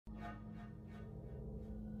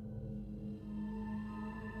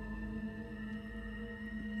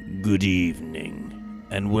Good evening,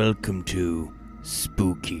 and welcome to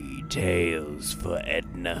Spooky Tales for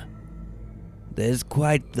Edna. There's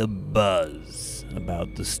quite the buzz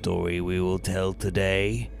about the story we will tell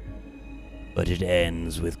today, but it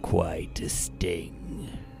ends with quite a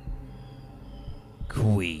sting.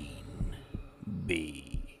 Queen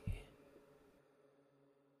Bee.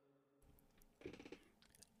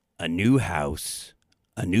 A new house,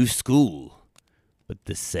 a new school, but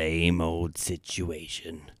the same old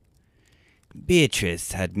situation.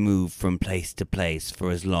 Beatrice had moved from place to place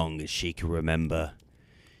for as long as she could remember.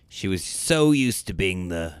 She was so used to being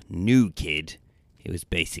the new kid, it was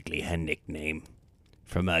basically her nickname.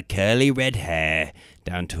 From her curly red hair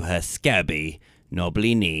down to her scabby,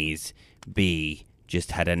 knobbly knees, Bee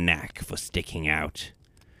just had a knack for sticking out.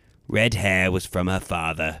 Red hair was from her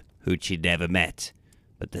father, who'd she'd never met,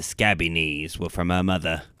 but the scabby knees were from her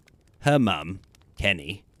mother. Her mum,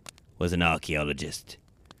 Kenny, was an archaeologist,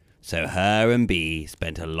 so her and Bee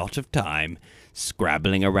spent a lot of time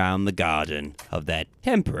scrabbling around the garden of their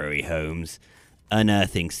temporary homes,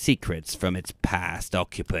 unearthing secrets from its past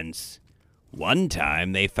occupants. One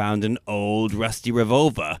time they found an old rusty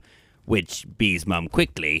revolver, which Bee's mum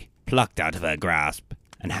quickly plucked out of her grasp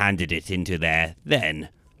and handed it into their then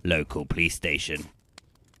local police station.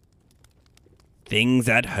 Things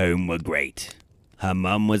at home were great. Her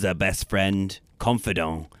mum was her best friend,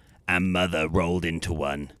 confidant, and mother rolled into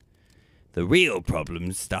one. The real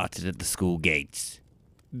problems started at the school gates.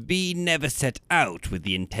 Bee never set out with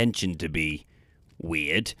the intention to be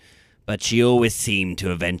weird, but she always seemed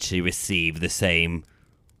to eventually receive the same,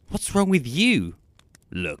 "What's wrong with you?"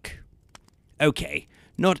 look. Okay,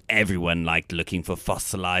 not everyone liked looking for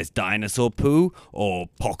fossilized dinosaur poo or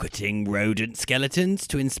pocketing rodent skeletons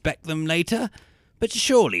to inspect them later, but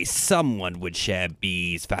surely someone would share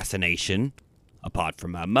Bee's fascination. Apart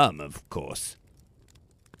from her mum, of course.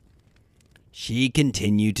 She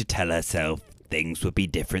continued to tell herself things would be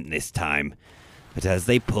different this time, but as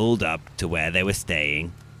they pulled up to where they were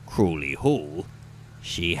staying, Crawly Hall,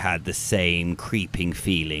 she had the same creeping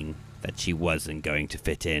feeling that she wasn't going to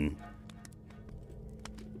fit in.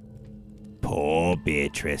 Poor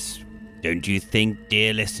Beatrice. Don't you think,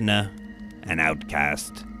 dear listener? An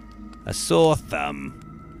outcast. A sore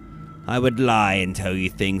thumb. I would lie and tell you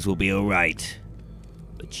things will be alright,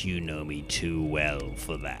 but you know me too well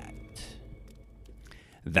for that.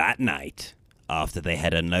 That night, after they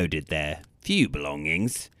had unloaded their few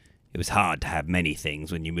belongings, it was hard to have many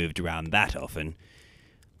things when you moved around that often,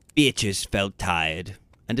 Beatrice felt tired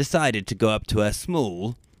and decided to go up to her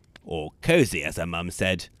small, or cozy as her mum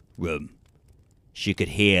said, room. She could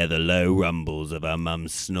hear the low rumbles of her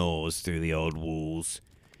mum's snores through the old walls.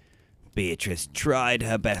 Beatrice tried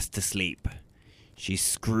her best to sleep. She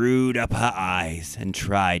screwed up her eyes and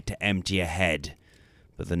tried to empty her head,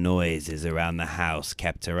 but the noises around the house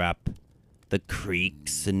kept her up. The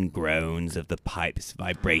creaks and groans of the pipes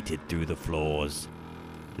vibrated through the floors.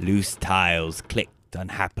 Loose tiles clicked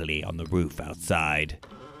unhappily on the roof outside.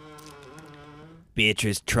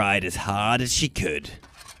 Beatrice tried as hard as she could,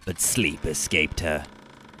 but sleep escaped her.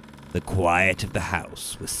 The quiet of the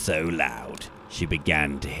house was so loud, she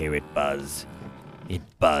began to hear it buzz. It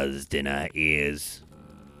buzzed in her ears.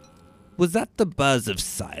 Was that the buzz of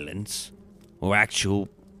silence, or actual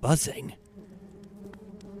buzzing?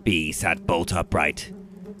 Bee sat bolt upright.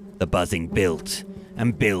 The buzzing built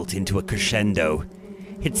and built into a crescendo.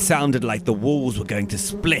 It sounded like the walls were going to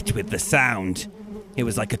split with the sound. It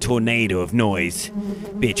was like a tornado of noise.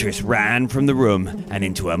 Beatrice ran from the room and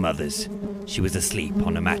into her mother's. She was asleep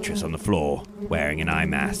on a mattress on the floor, wearing an eye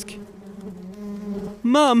mask.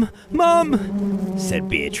 "Mum! Mum!" said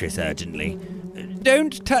Beatrice urgently.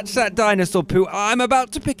 "Don't touch that dinosaur poo. I'm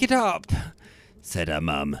about to pick it up," said her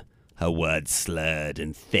mum, her words slurred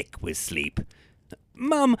and thick with sleep.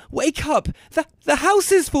 "Mum, wake up! The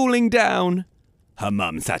house is falling down!" Her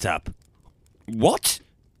mum sat up. "What?"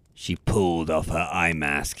 She pulled off her eye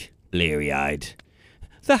mask, bleary-eyed.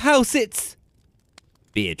 "The house, it's..."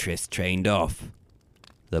 Beatrice trained off.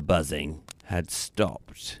 The buzzing had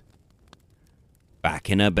stopped. Back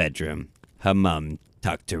in her bedroom, her mum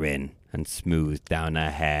tucked her in and smoothed down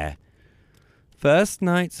her hair. "First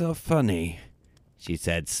nights are funny," she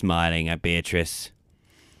said, smiling at Beatrice.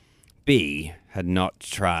 Bee had not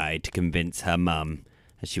tried to convince her mum,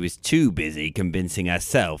 as she was too busy convincing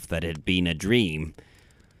herself that it had been a dream.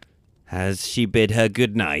 As she bid her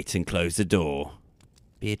good night and closed the door,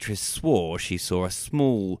 Beatrice swore she saw a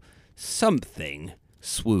small something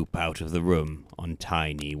swoop out of the room on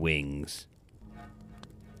tiny wings.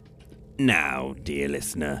 Now, dear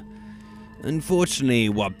listener, unfortunately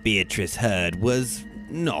what Beatrice heard was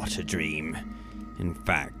not a dream. In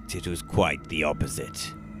fact, it was quite the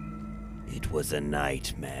opposite. It was a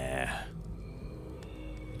nightmare.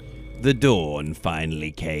 The dawn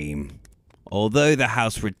finally came. Although the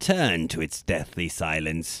house returned to its deathly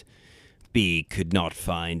silence, Bee could not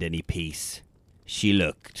find any peace. She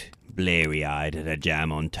looked, bleary-eyed, at her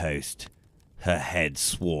jam on toast. Her head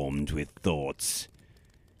swarmed with thoughts.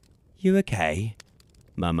 "You okay?"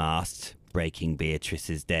 Mum asked, breaking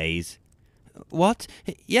Beatrice's daze. "What?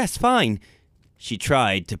 Yes, fine." She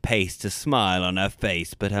tried to paste a smile on her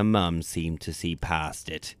face, but her mum seemed to see past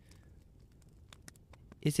it.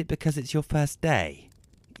 "Is it because it's your first day?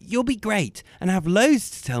 You'll be great and have loads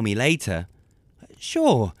to tell me later."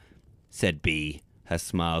 "Sure," said Bee, her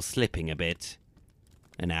smile slipping a bit.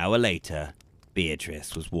 An hour later,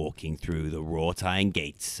 Beatrice was walking through the wrought iron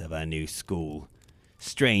gates of her new school.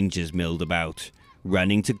 Strangers milled about,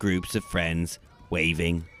 running to groups of friends,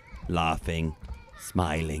 waving, laughing,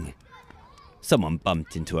 smiling. Someone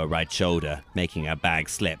bumped into her right shoulder, making her bag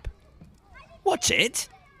slip. "Watch it!"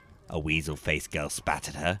 a weasel-faced girl spat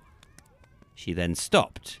at her. She then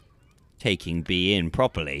stopped, taking Bee in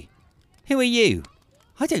properly. "Who are you?"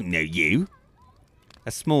 "I don't know you."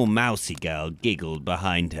 A small mousy girl giggled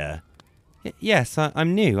behind her. "Yes,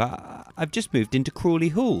 I'm new. I've just moved into Crawly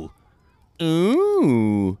Hall."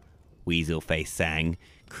 "Ooh," Weaselface sang.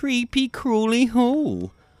 "Creepy Crawly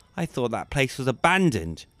Hall. I thought that place was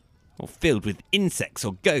abandoned, or filled with insects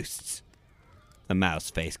or ghosts." The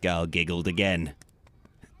mouse-faced girl giggled again.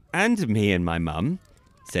 "And me and my mum,"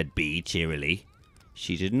 said Bee cheerily.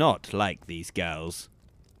 She did not like these girls.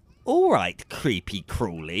 "All right, Creepy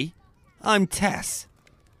Crawly. I'm Tess."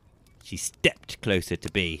 She stepped closer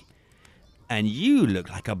to Bee. "And you look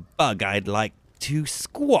like a bug I'd like to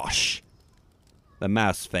squash." The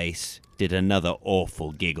mouse face did another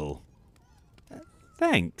awful giggle.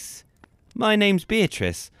 "Thanks. My name's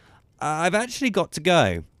Beatrice. I've actually got to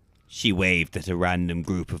go." She waved at a random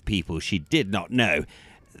group of people she did not know.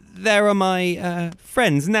 "There are my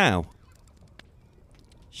friends now."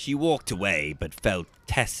 She walked away, but felt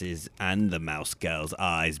Tess's and the mouse girl's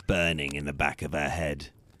eyes burning in the back of her head.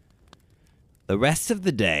 The rest of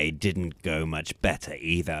the day didn't go much better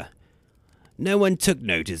either. No one took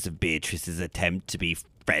notice of Beatrice's attempt to be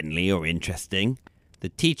friendly or interesting. The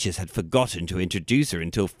teachers had forgotten to introduce her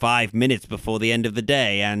until 5 minutes before the end of the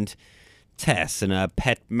day, and Tess and her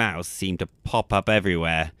pet mouse seemed to pop up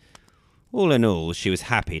everywhere. All in all, she was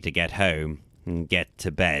happy to get home and get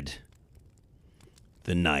to bed.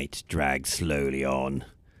 The night dragged slowly on,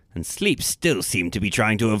 and sleep still seemed to be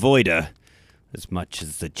trying to avoid her. As much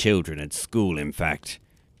as the children at school, in fact.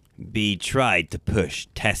 Bee tried to push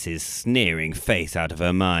Tess's sneering face out of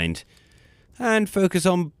her mind and focus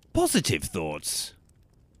on positive thoughts.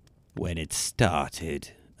 When it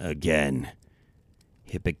started again,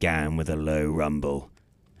 it began with a low rumble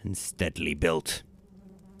and steadily built.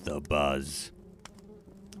 The buzz.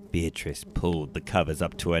 Beatrice pulled the covers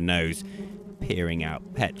up to her nose, peering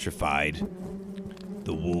out petrified.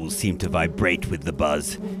 The walls seemed to vibrate with the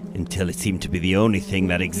buzz until it seemed to be the only thing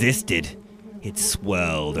that existed. It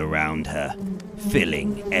swirled around her,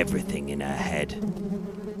 filling everything in her head.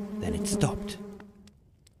 Then it stopped.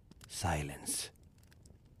 Silence.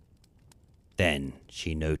 Then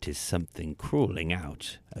she noticed something crawling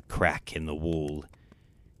out a crack in the wall.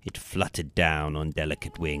 It fluttered down on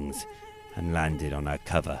delicate wings and landed on her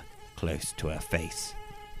cover, close to her face.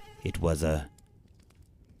 It was a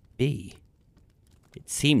bee. It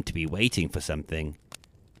seemed to be waiting for something.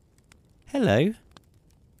 "Hello."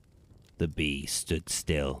 The bee stood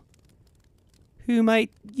still. "Who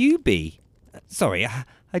might you be? Sorry,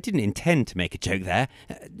 I didn't intend to make a joke there.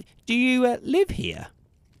 Do you live here?"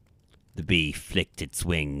 The bee flicked its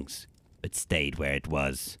wings, but stayed where it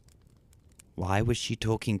was. Why was she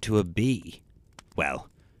talking to a bee? Well,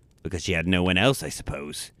 because she had no one else, I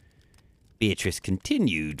suppose. Beatrice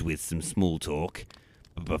continued with some small talk,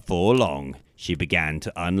 but before long she began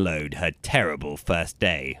to unload her terrible first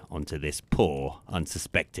day onto this poor,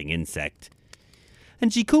 unsuspecting insect.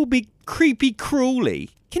 "And she called me Creepy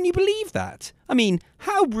Crawly. Can you believe that? I mean,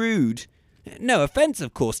 how rude. No offence,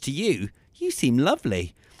 of course, to you. You seem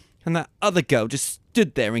lovely. And that other girl just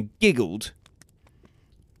stood there and giggled."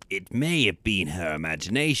 It may have been her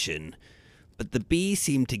imagination, but the bee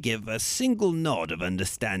seemed to give a single nod of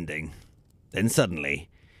understanding. Then suddenly,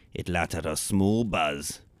 it let out a small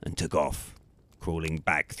buzz and took off, crawling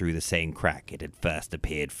back through the same crack it had first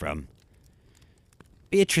appeared from.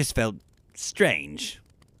 Beatrice felt strange.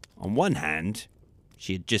 On one hand,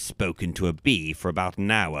 she had just spoken to a bee for about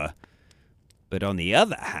an hour, but on the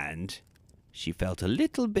other hand, she felt a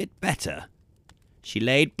little bit better. She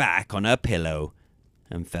laid back on her pillow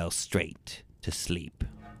and fell straight to sleep.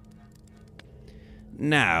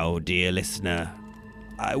 Now, dear listener,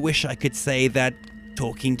 I wish I could say that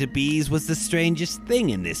talking to bees was the strangest thing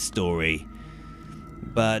in this story.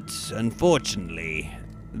 But unfortunately,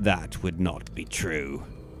 that would not be true.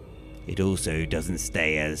 It also doesn't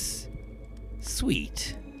stay as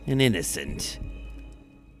sweet and innocent.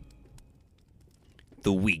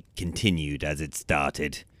 The week continued as it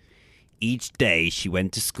started. Each day she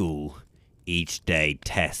went to school. Each day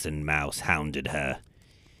Tess and Mouse hounded her.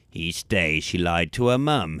 Each day she lied to her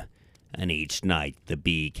mum. And each night the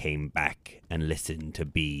bee came back and listened to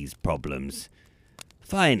Bee's problems.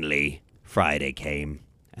 Finally, Friday came,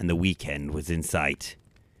 and the weekend was in sight.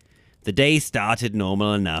 The day started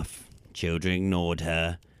normal enough. Children ignored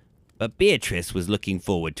her. But Beatrice was looking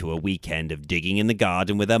forward to a weekend of digging in the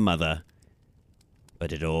garden with her mother.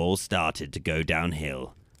 But it all started to go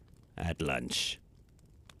downhill at lunch.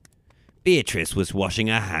 Beatrice was washing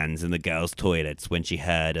her hands in the girls' toilets when she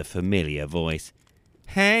heard a familiar voice.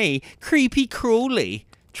 "Hey, creepy Crawly,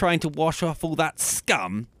 trying to wash off all that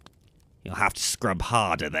scum? You'll have to scrub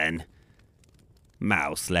harder then."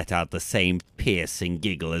 Mouse let out the same piercing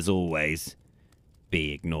giggle as always.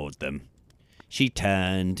 Bee ignored them. She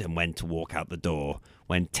turned and went to walk out the door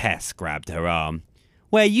when Tess grabbed her arm.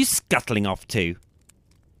 "Where are you scuttling off to?"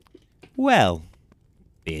 "Well,"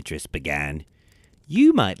 Beatrice began,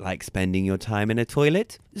 "you might like spending your time in a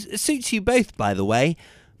toilet. Suits you both, by the way.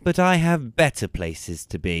 But I have better places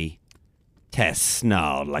to be." Tess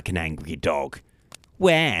snarled like an angry dog.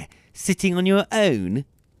 "Where? Sitting on your own?"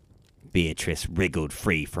 Beatrice wriggled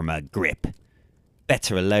free from her grip.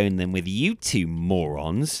 "Better alone than with you two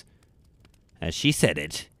morons." As she said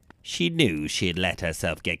it, she knew she had let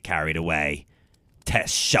herself get carried away.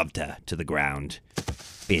 Tess shoved her to the ground.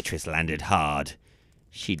 Beatrice landed hard.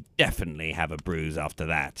 She'd definitely have a bruise after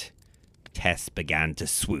that. Tess began to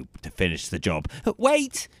swoop to finish the job.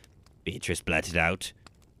 "Wait!" Beatrice blurted out.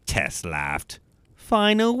 Tess laughed.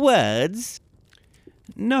 "Final words?"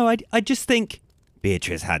 "No, I just think..."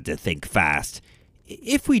 Beatrice had to think fast.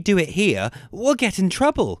 "If we do it here, we'll get in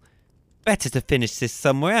trouble. Better to finish this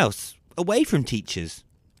somewhere else, away from teachers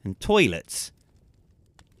and toilets."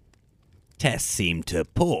 Tess seemed to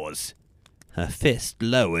pause. Her fist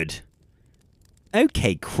lowered.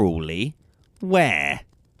 "Okay, Crawly. Where?"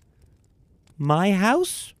 "My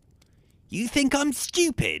house?" "You think I'm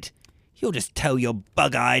stupid? You'll just tell your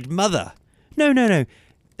bug-eyed mother." No.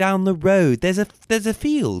 Down the road, there's a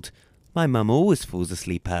field. My mum always falls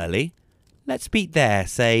asleep early. Let's meet there,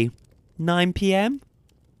 say 9 p.m?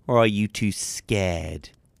 Or are you too scared?"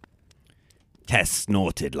 Tess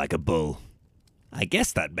snorted like a bull. I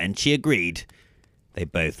guess that meant she agreed. They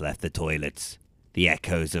both left the toilets. The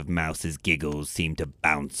echoes of Mouse's giggles seemed to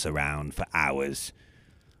bounce around for hours.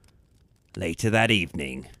 Later that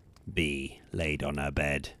evening, Bee laid on her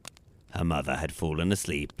bed. Her mother had fallen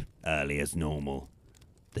asleep early as normal.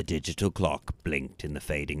 The digital clock blinked in the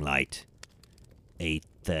fading light.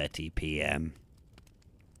 8:30 p.m.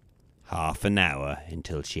 Half an hour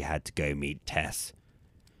until she had to go meet Tess.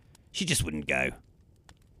 She just wouldn't go.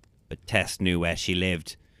 But Tess knew where she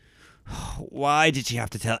lived. Why did she have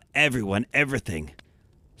to tell everyone everything?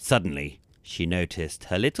 Suddenly, she noticed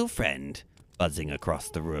her little friend buzzing across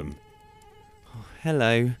the room. "Oh,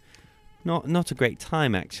 hello. Not a great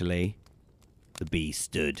time, actually." The bee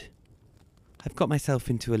stood. "I've got myself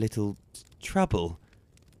into a little trouble."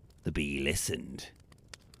 The bee listened.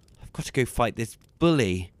 "I've got to go fight this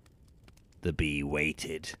bully." The bee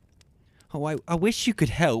waited. "Oh, I wish you could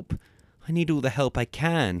help. I need all the help I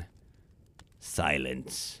can."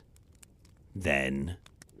 Silence. Then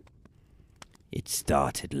it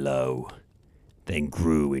started low, then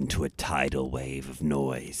grew into a tidal wave of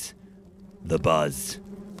noise. The buzz,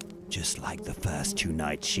 just like the first 2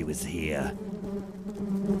 nights she was here.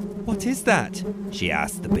 "What is that?" she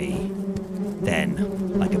asked the bee.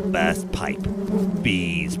 Then, like a burst pipe,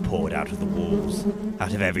 bees poured out of the walls,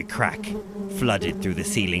 out of every crack, flooded through the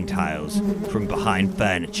ceiling tiles, from behind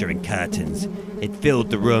furniture and curtains. It filled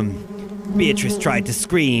the room. Beatrice tried to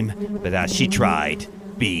scream, but as she tried,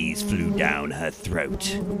 bees flew down her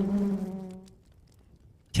throat.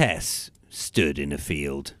 Tess stood in a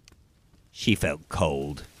field. She felt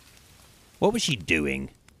cold. What was she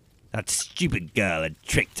doing? That stupid girl had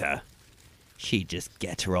tricked her. She'd just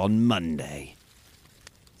get her on Monday.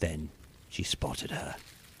 Then she spotted her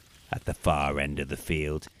at the far end of the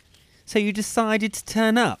field. "So you decided to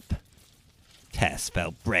turn up?" Tess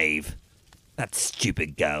felt brave. That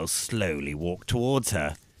stupid girl slowly walked towards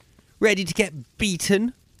her. "Ready to get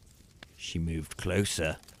beaten?" She moved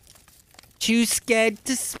closer. "Too scared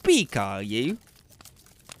to speak, are you?"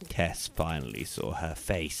 Tess finally saw her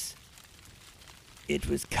face. It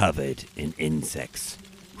was covered in insects,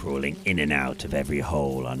 crawling in and out of every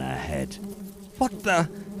hole on her head. What the?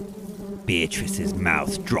 Beatrice's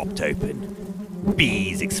mouth dropped open.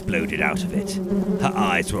 Bees exploded out of it. Her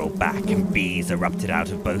eyes rolled back and bees erupted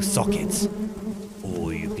out of both sockets.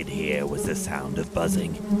 All you could hear was the sound of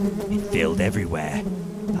buzzing. It filled everywhere,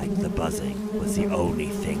 like the buzzing was the only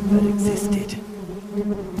thing that existed.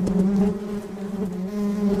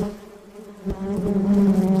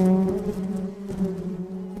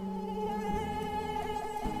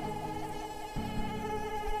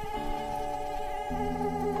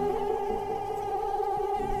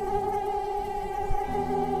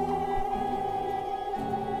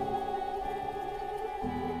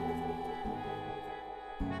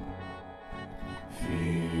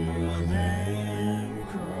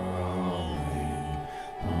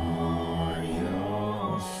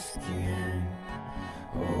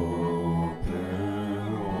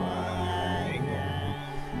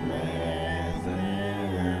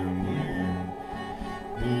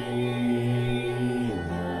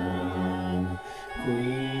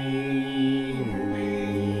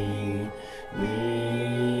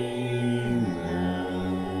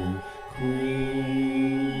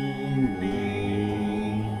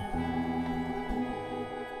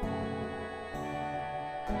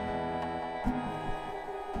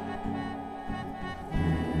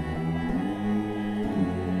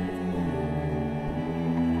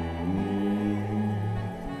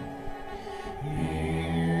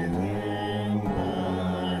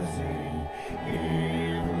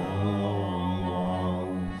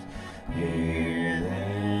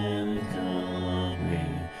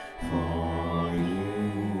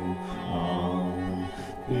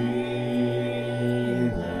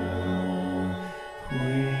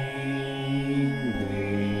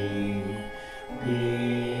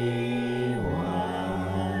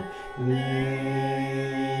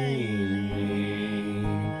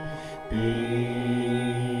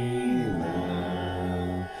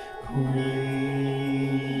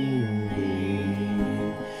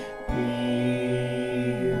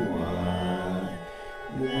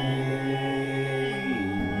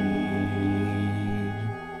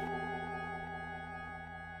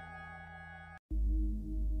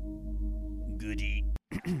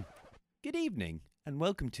 Good evening, and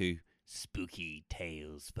welcome to Spooky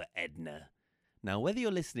Tales for Edna. Now, whether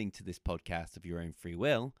you're listening to this podcast of your own free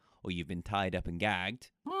will, or you've been tied up and gagged,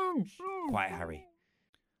 quiet, Harry,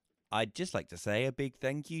 I'd just like to say a big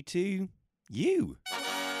thank you to you.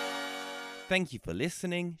 Thank you for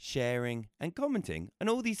listening, sharing, and commenting on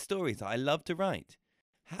all these stories that I love to write.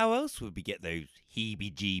 How else would we get those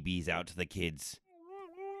heebie-jeebies out to the kids?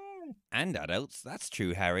 And adults, that's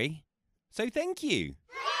true, Harry. So thank you.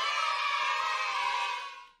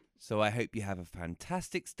 So I hope you have a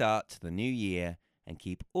fantastic start to the new year and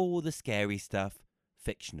keep all the scary stuff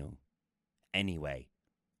fictional. Anyway,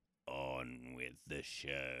 on with the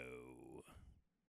show.